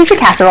plate, so we used a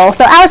casserole.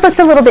 So ours looks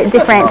a little bit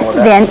different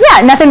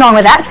nothing wrong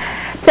with that.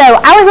 So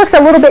ours looks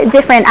a little bit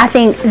different, I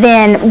think,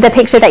 than the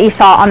picture that you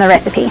saw on the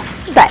recipe.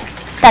 But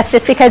that's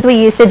just because we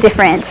used a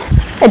different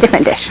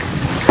dish.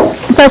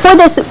 So for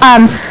this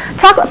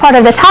chocolate part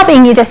of the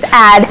topping, you just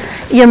add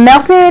your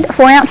melted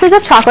 4 ounces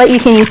of chocolate. You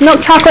can use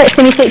milk chocolate,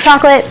 semi-sweet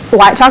chocolate,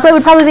 white chocolate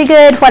would probably be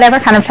good, whatever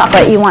kind of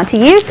chocolate you want to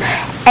use.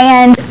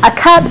 And a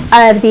cup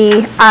of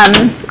the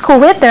Cool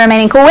Whip, the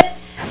remaining Cool Whip.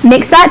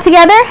 Mix that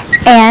together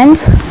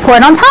and pour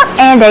it on top.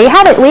 And there you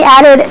have it. We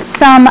added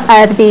some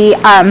of the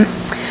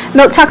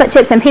milk chocolate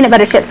chips and peanut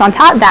butter chips on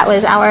top. That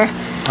was our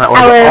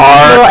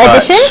little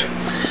addition.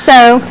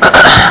 So,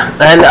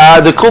 and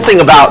the cool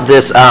thing about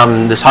this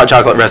this hot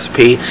chocolate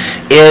recipe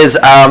is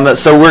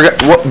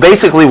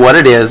basically what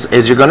it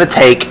is you're going to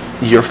take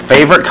your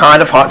favorite kind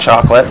of hot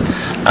chocolate.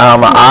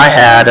 I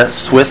had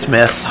Swiss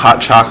Miss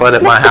hot chocolate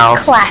at my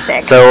house.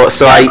 Classic.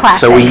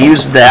 So we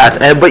used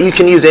that, but you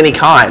can use any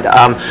kind.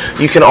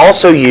 You can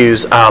also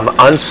use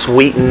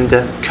unsweetened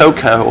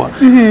cocoa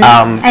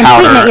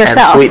powder and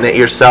sweeten it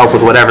yourself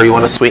with whatever you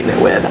want to sweeten it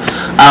with.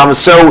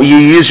 So you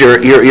use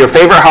your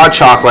favorite hot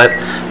chocolate,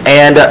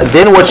 and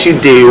then what you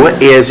do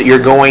is you're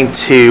going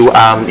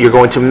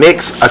to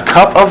mix a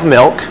cup of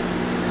milk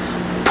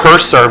per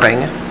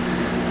serving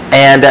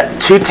and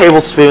 2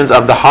 tablespoons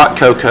of the hot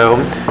cocoa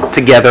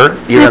together.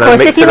 You're going to mix it up. Of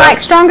course, if you like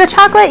stronger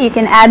chocolate, you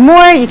can add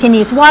more. You can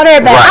use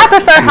water, but I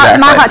prefer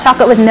my hot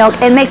chocolate with milk.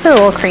 It makes it a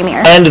little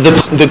creamier. And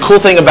the cool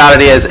thing about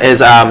it is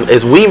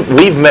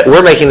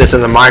we're making this in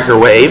the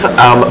microwave,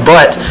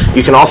 but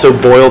you can also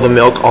boil the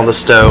milk on the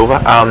stove.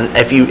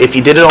 If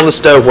you did it on the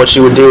stove, what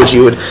you would do is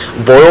you would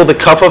boil the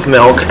cup of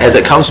milk. As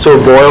it comes to a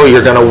boil,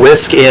 you're going to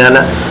whisk in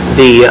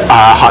the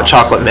hot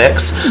chocolate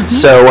mix.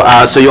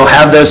 So you'll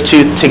have those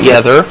two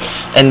together.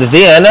 And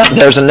then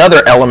there's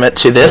another element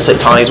to this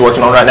that Tawny's working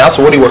on right now.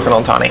 So what are you working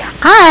on, Tawny?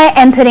 I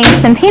am putting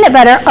some peanut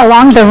butter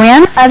along the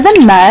rim of the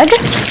mug.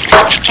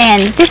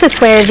 And this is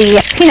where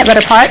the peanut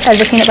butter part of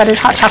the peanut butter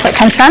hot chocolate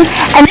comes from.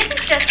 And this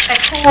is just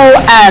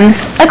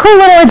a cool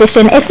little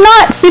addition. It's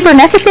not super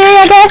necessary,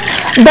 I guess,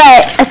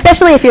 but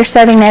especially if you're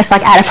serving this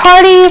like at a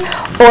party,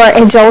 or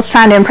if Joel's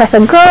trying to impress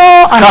a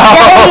girl on a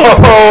date.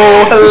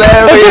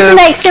 Hilarious. It just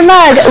makes your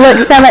mug look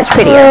so much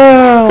prettier.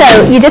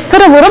 So you just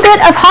put a little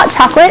bit of hot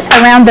chocolate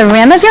around the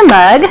rim of your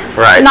mug.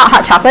 Right. Not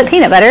hot chocolate,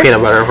 peanut butter.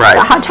 Peanut butter, right.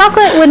 The hot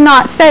chocolate would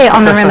not stay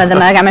on the rim of the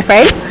mug, I'm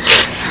afraid.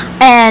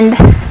 And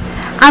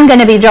I'm going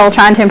to be Joel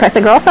trying to impress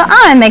a girl, so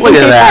I'm making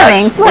 2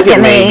 servings. Look at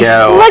me.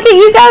 Look at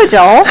you go,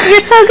 Joel. You're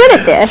so good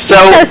at this.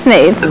 You're so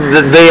smooth.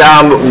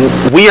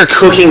 We are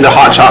cooking the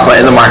hot chocolate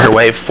in the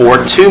microwave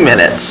for 2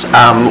 minutes.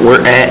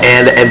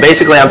 And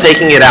basically I'm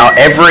taking it out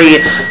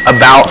every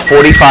about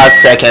 45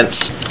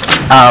 seconds.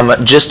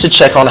 Just to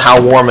check on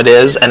how warm it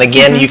is. And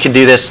again, you can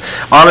do this.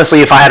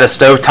 Honestly, if I had a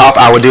stovetop,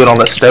 I would do it on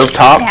the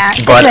stovetop. Yeah,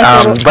 but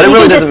it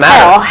really doesn't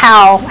matter.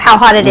 How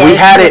hot it is. We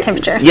had it.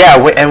 Temperature. Yeah,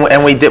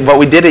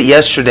 we did it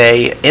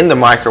yesterday in the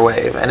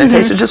microwave, and it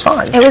tasted just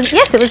fine. It was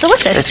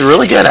delicious. It's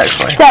really good,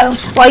 actually. So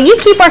while you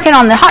keep working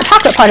on the hot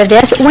chocolate part of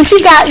this, once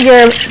you've got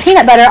your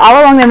peanut butter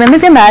all along the rim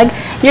of your mug,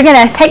 you're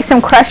going to take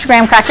some crushed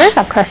graham crackers.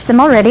 I've crushed them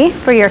already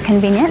for your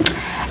convenience,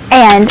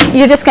 and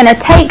you're just going to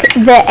take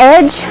the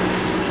edge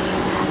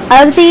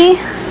of the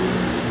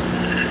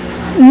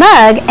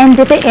mug and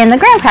dip it in the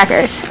graham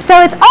crackers.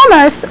 So it's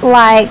almost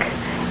like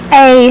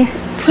a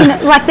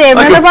like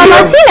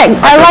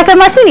a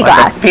martini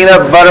glass. A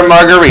peanut butter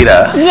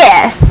margarita.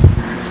 Yes.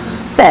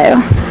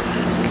 So,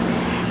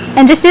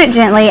 and just do it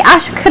gently. I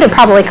could have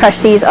probably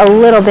crushed these a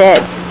little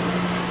bit,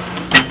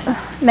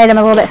 made them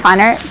a little bit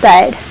finer,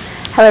 but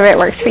however it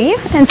works for you.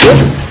 And see,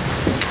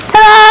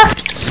 ta-da!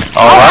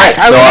 All right,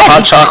 so our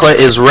hot chocolate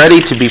is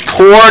ready to be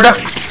poured.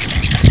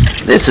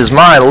 This is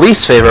my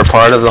least favorite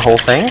part of the whole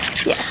thing.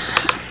 Yes.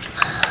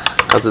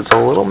 because it's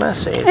a little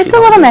messy. It's a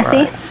little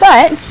messy,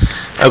 but...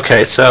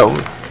 Okay, so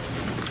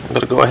I'm going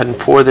to go ahead and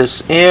pour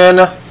this in.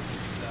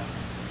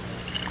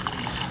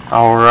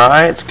 All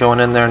right, it's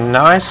going in there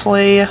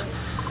nicely.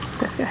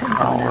 Just go ahead and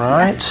all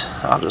right,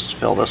 I'll just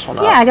fill this one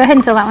up. Yeah, go ahead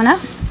and fill that one up.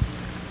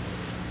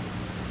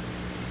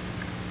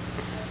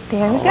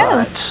 There we go. All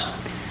right.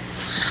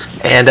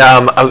 And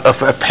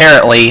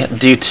apparently,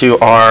 due to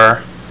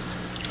our...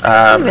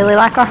 we really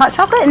like our hot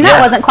chocolate, and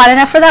that wasn't quite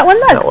enough for that one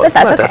mug, but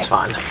that's okay. That's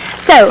fine.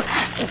 So,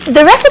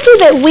 the recipe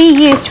that we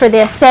used for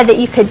this said that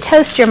you could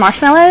toast your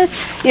marshmallows.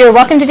 You're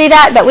welcome to do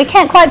that, but we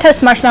can't quite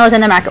toast marshmallows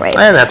in the microwave.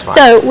 And that's fine.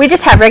 So, we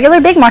just have regular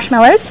big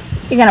marshmallows.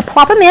 You're going to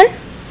plop them in.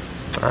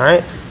 All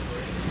right.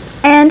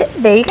 And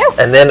there you go.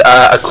 And then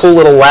a cool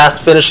little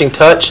last finishing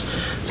touch.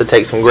 So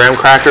take some graham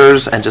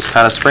crackers and just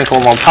kind of sprinkle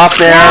them on top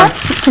there. Yeah,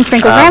 you can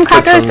sprinkle graham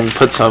crackers.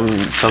 Put some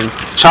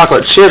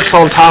chocolate chips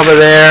on top of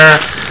there.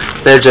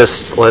 They're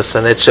just,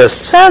 listen, it's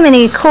just... So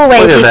many cool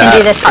ways you can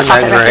do this hot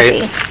chocolate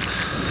recipe.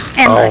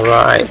 And all look,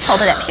 right. let's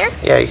hold it up here.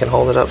 Yeah, you can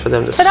hold it up for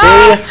them to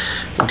see.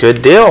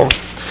 Good deal.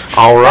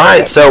 All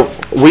right, so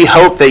we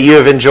hope that you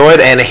have enjoyed,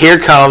 and here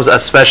comes a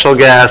special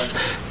guest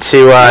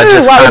to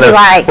just what kind would of... you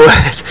like?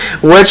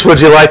 Which would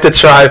you like to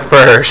try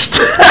first?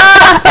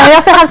 And we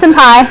also have some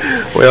pie.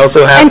 We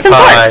also have and some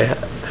pie.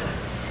 Porks.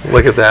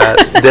 Look at that.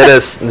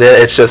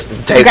 It's just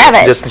take Grab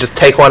it. Just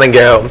take one and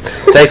go.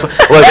 Look at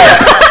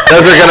that.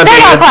 Those are gonna be.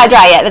 They're not quite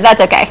dry yet, but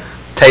that's okay.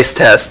 Taste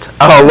test.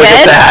 Oh, look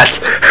at that.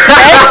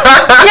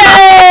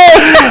 Yay!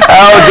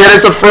 Oh,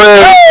 Dennis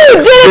approved. Woo!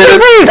 Dennis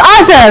approved.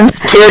 Awesome.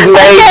 Kid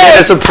made,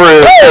 Dennis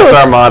approved. Woo! That's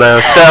our motto.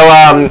 So,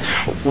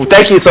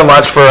 thank you so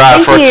much for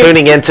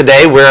tuning in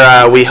today.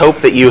 We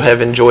hope that you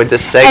have enjoyed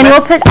this segment. And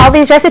we'll put all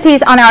these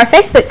recipes on our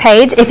Facebook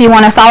page. If you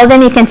want to follow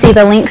them, you can see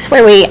the links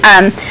where we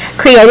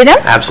created them.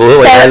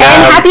 Absolutely. So, and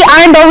happy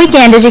Iron Bowl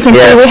weekend. As you can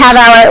see, we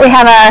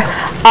have our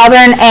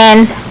Auburn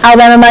and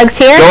Alabama mugs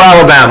here. Go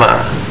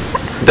Alabama.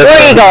 War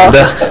Eagle.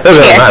 Doesn't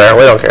really matter.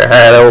 We don't care. All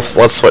right, let's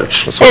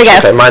switch. There you go.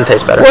 Okay, mine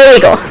tastes better. War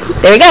Eagle.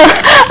 There you go.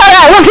 All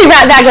right, we'll be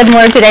right back with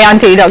more today on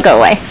Tea. Don't go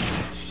away.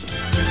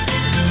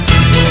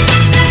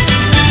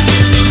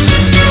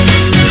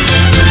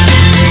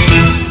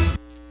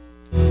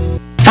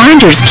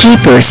 Finders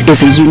Keepers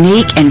is a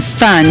unique and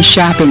fun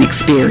shopping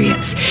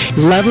experience.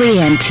 Lovely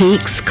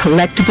antiques,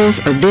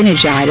 collectibles, or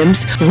vintage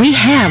items, we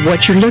have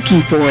what you're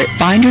looking for at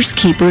Finders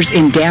Keepers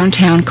in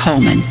downtown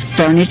Coleman.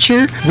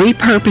 Furniture,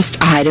 repurposed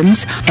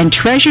items, and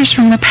treasures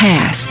from the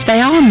past.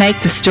 They all make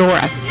the store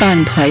a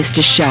fun place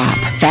to shop.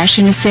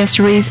 Fashion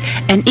accessories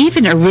and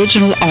even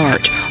original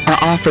art are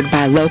offered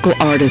by local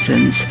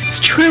artisans. It's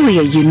truly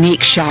a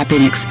unique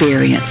shopping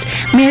experience.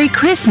 Merry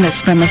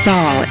Christmas from us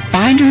all at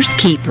Finders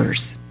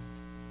Keepers.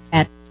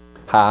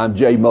 Hi, I'm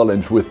Jay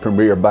Mullins with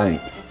Premier Bank.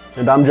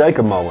 And I'm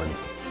Jacob Mullins.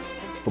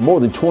 For more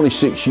than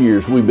 26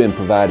 years, we've been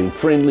providing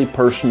friendly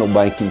personal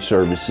banking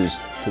services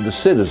to the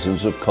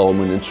citizens of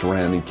Coleman and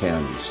surrounding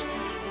counties.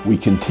 We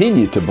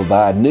continue to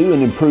provide new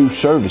and improved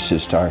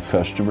services to our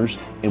customers,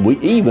 and we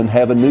even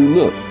have a new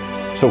look.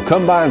 So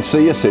come by and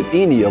see us at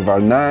any of our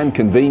 9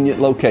 convenient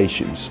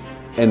locations.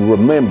 And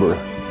remember,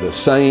 the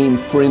same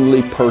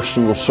friendly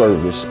personal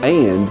service,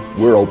 and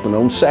we're open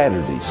on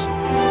Saturdays.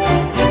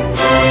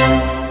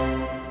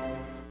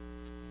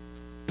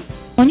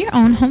 On Your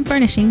Own Home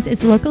Furnishings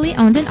is locally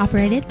owned and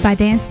operated by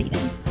Dan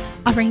Stevens,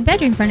 offering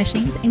bedroom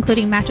furnishings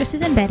including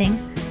mattresses and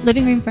bedding,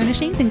 living room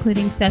furnishings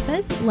including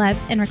sofas,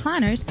 loves, and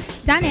recliners,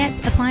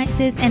 dinettes,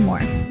 appliances, and more.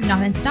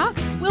 Not in stock?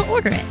 We'll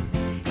order it.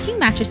 King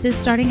mattresses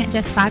starting at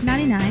just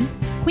 $5.99,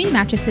 queen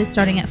mattresses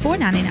starting at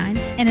 $4.99,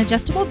 and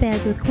adjustable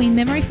beds with queen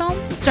memory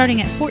foam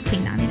starting at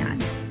 $14.99.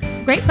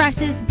 Great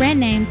prices, brand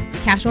names,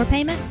 cash or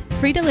payments,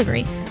 free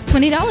delivery,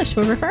 $20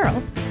 for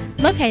referrals.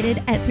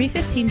 Located at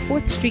 315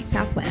 4th Street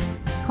Southwest.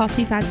 Call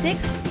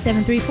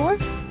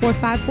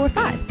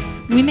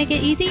 256-734-4545. We make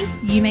it easy,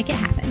 you make it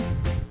happen.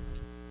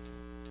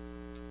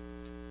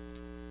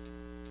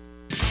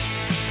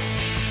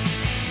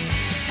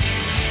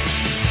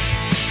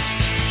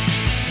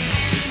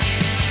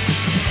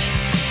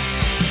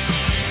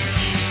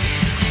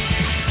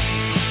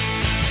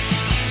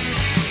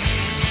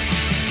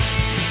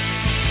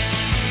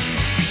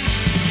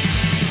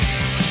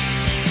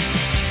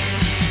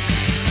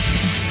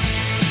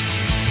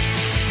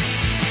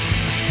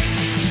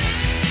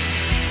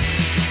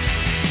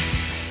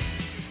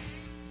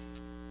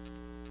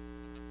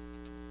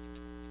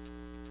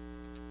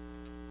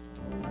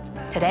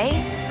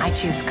 Today, I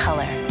choose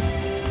color.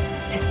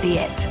 To see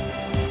it.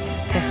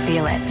 To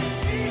feel it.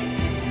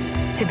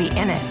 To be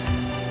in it.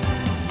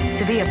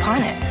 To be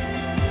upon it.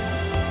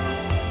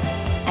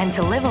 And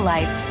to live a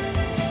life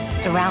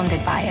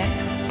surrounded by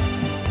it.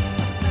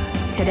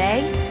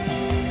 Today,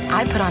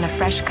 I put on a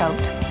fresh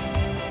coat.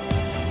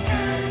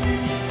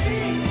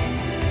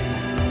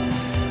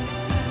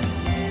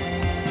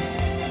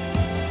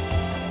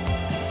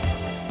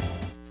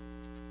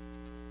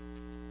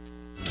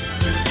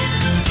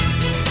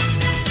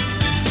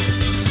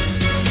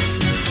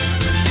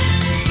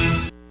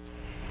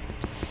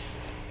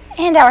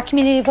 And our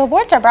community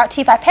billboards are brought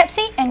to you by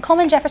Pepsi and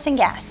Coleman Jefferson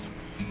Gas.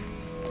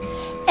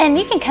 And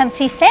you can come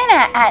see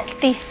Santa at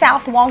the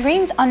South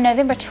Walgreens on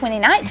November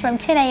 29th from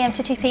 10 a.m.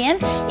 to 2 p.m.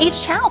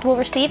 Each child will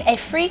receive a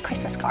free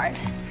Christmas card.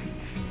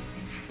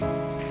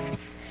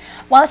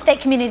 Wallace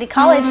State Community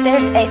College,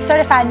 there's a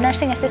certified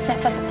nursing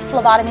assistant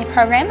phlebotomy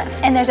program,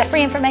 and there's a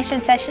free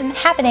information session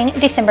happening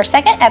December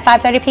 2nd at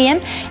 5:30 p.m.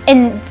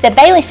 in the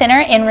Bailey Center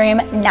in room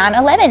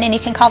 911, and you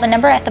can call the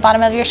number at the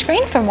bottom of your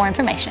screen for more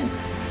information.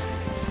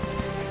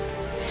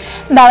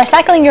 By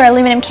recycling your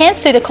aluminum cans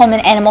through the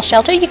Coleman Animal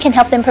Shelter, you can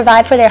help them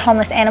provide for their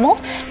homeless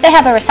animals. They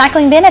have a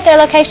recycling bin at their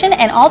location,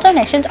 and all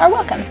donations are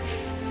welcome.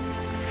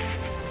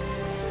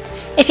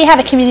 If you have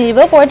a community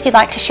billboard you'd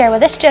like to share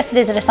with us, just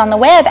visit us on the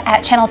web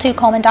at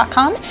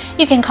channel2coleman.com.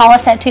 You can call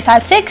us at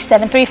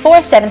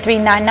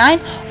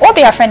 256-734-7399 or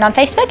be our friend on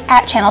Facebook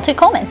at Channel 2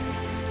 Coleman.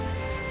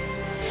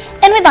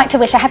 And we'd like to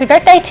wish a happy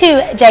birthday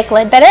to Jake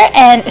Ledbetter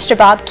and Mr.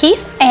 Bob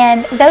Keefe,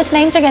 and those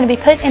names are going to be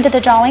put into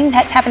the drawing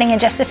that's happening in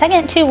just a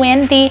second to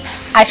win the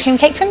ice cream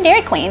cake from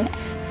Dairy Queen.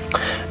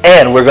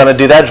 And we're going to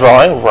do that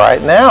drawing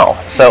right now.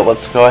 So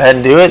let's go ahead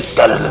and do it.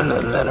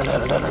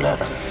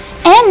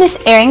 And Miss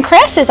Erin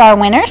Kress is our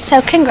winner,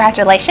 so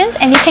congratulations.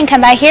 And you can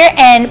come by here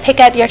and pick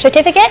up your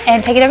certificate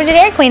and take it over to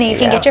Dairy Queen, and you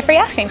can get your free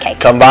ice cream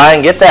cake. Come by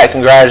and get that.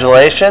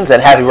 Congratulations,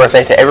 and happy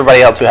birthday to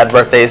everybody else who had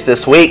birthdays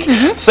this week.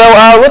 So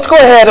let's go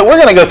ahead. We're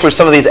going to go through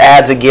some of these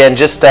ads again,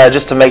 just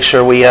to make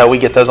sure we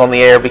get those on the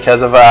air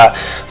because of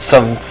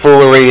some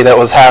foolery that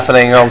was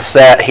happening on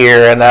set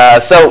here. And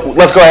so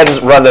let's go ahead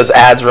and run those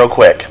ads real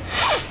quick.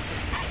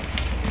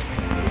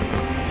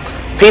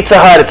 Pizza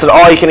Hut, it's an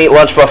all-you-can-eat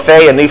lunch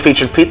buffet, a new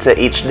featured pizza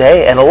each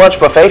day, and a lunch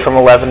buffet from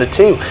 11 to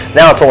 2.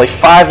 Now it's only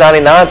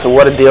 $5.99, so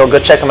what a deal. Go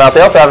check them out.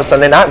 They also have a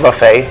Sunday night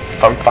buffet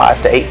from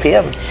 5 to 8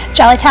 p.m.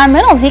 Jolly Time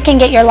Rentals, you can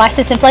get your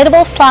licensed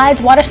inflatables,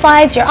 slides, water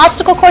slides, your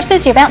obstacle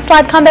courses, your bounce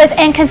slide combos,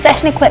 and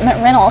concession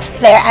equipment rentals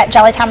there at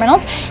Jolly Time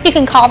Rentals. You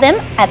can call them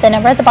at the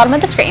number at the bottom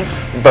of the screen.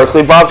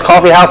 Berkeley Bob's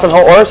Coffee House and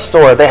Whole Earth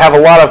Store, they have a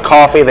lot of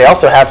coffee. They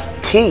also have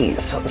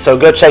teas, so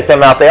go check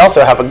them out. They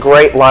also have a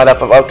great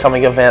lineup of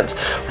upcoming events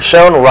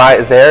shown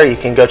right there. You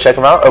can go check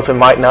them out. Open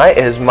mic night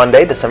is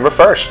Monday, December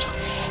 1st.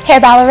 Hair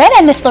by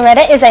Loretta. Miss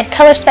Loretta is a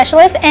color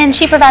specialist, and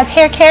she provides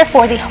hair care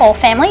for the whole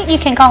family. You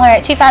can call her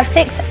at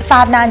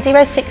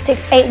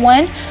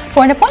 256-590-6681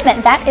 for an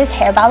appointment. That is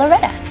Hair by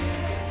Loretta.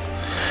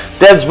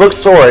 Deb's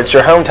Bookstore, it's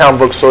your hometown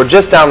bookstore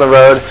just down the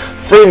road.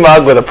 Free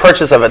mug with a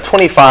purchase of a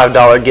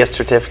 $25 gift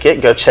certificate.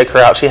 Go check her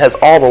out. She has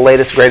all the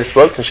latest, greatest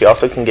books, and she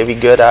also can give you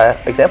good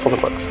examples of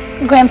books.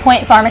 Grand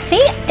Point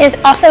Pharmacy is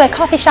also a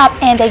coffee shop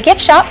and a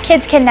gift shop.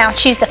 Kids can now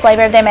choose the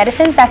flavor of their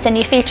medicines. That's a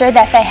new feature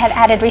that they have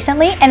added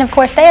recently, and of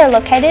course they are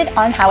located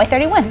on Highway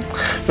 31.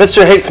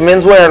 Mr. Hicks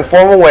Menswear and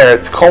Formal Wear,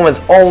 it's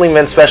Coleman's only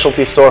men's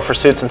specialty store for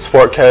suits and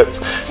sport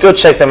coats. Go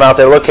check them out.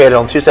 They're located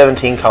on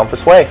 217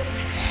 Compass Way.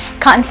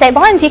 Cotton State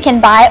Barns, you can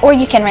buy or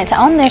you can rent to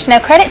own. There's no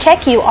credit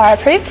check, you are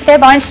approved. Their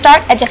barns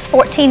start at just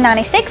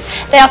 $14.96.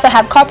 They also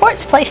have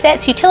carports, play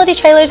sets, utility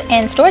trailers,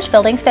 and storage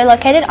buildings. They're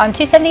located on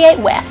 278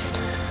 West.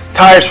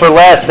 Tires for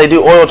Less, they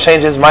do oil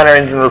changes, minor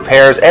engine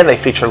repairs, and they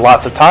feature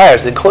lots of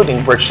tires, including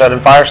Bridgestone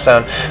and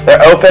Firestone.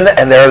 They're open,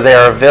 and there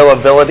are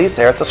availabilities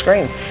there at the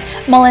screen.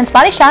 Mullins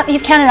Body Shop,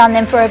 you've counted on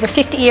them for over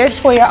 50 years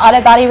for your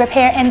auto body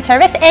repair and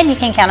service, and you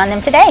can count on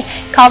them today.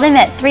 Call them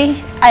at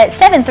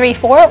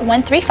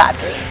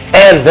 734-1353.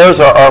 And those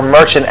are our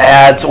merchant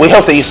ads. We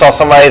hope that you saw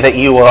somebody that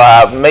you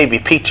maybe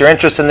piqued your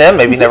interest in them,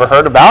 maybe never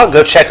heard about.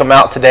 Go check them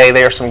out today.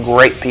 They are some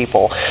great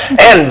people.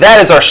 And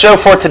that is our show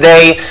for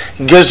today.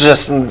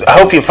 Just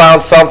hope you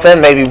found something.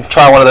 Maybe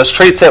try one of those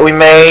treats that we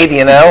made.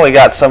 You know, we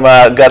got some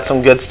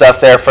good stuff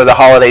there for the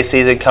holiday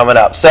season coming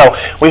up. So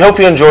we hope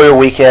you enjoy your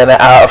weekend.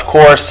 Of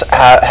course,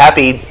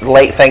 happy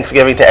late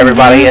Thanksgiving to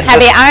everybody. And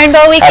happy Iron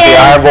Bowl weekend. Happy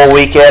Iron Bowl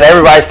weekend.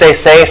 Everybody stay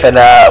safe, and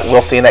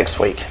we'll see you next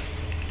week.